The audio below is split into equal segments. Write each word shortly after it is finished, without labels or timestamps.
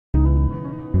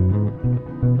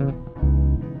Well,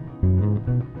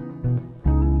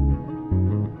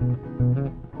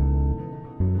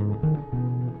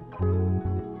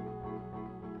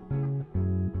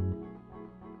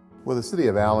 the City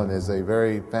of Allen is a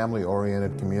very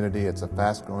family-oriented community. It's a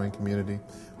fast-growing community.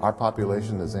 Our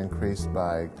population has increased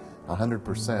by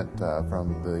 100%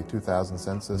 from the 2000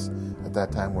 census. At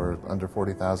that time, we're under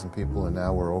 40,000 people, and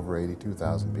now we're over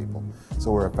 82,000 people.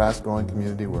 So we're a fast-growing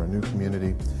community, we're a new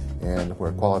community, and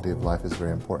where quality of life is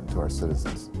very important to our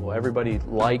citizens. Well, everybody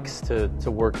likes to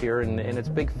work here, and it's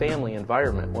a big family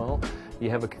environment. Well,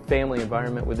 you have a family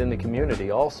environment within the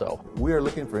community also. We are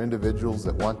looking for individuals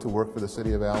that want to work for the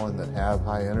City of Allen, that have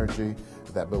high energy,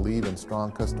 that believe in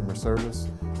strong customer service.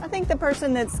 I think the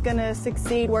person that's going to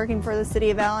succeed working for the City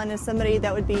of Allen is somebody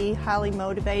that would be highly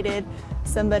motivated,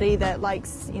 somebody that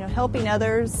likes, helping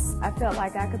others. I felt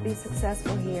like I could be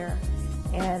successful here,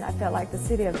 and I felt like the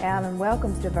City of Allen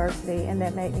welcomes diversity, and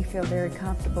that made me feel very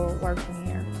comfortable working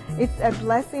here. It's a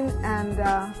blessing and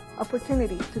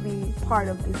opportunity to be part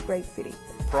of this great city.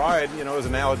 Pride, is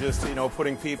analogous to,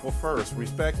 putting people first,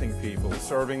 respecting people,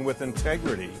 serving with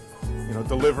integrity,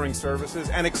 delivering services,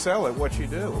 and excel at what you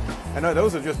do. And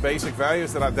those are just basic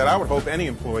values that I would hope any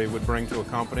employee would bring to a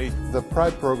company. The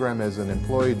P.R.I.D.E program is an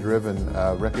employee-driven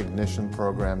recognition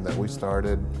program that we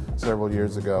started several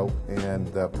years ago, and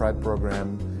the P.R.I.D.E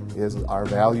program is our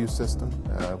value system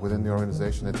within the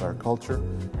organization. It's our culture.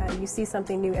 You see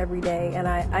something new every day, and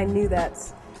I knew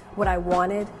that's what I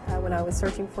wanted when I was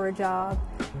searching for a job.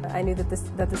 I knew that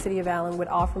the City of Allen would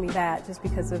offer me that just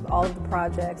because of all of the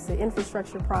projects, the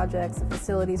infrastructure projects, the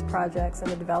facilities projects,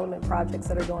 and the development projects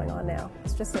that are going on now.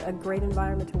 It's just a great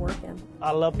environment to work in.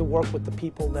 I love to work with the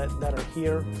people that are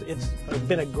here. It's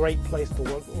been a great place to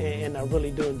work, and I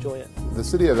really do enjoy it. The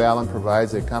City of Allen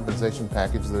provides a compensation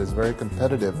package that is very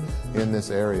competitive in this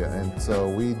area, and so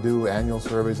we do annual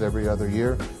surveys every other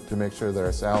year to make sure that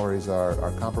our salaries are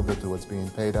comparable to what's being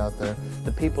paid out there.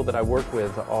 The people that I work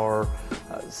with are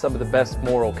some of the best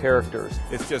moral characters.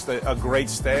 It's just a great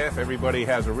staff. Everybody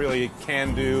has a really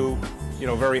can-do,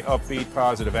 very upbeat,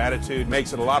 positive attitude.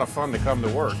 Makes it a lot of fun to come to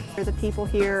work. The people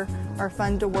here are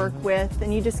fun to work with,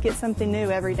 and you just get something new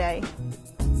every day.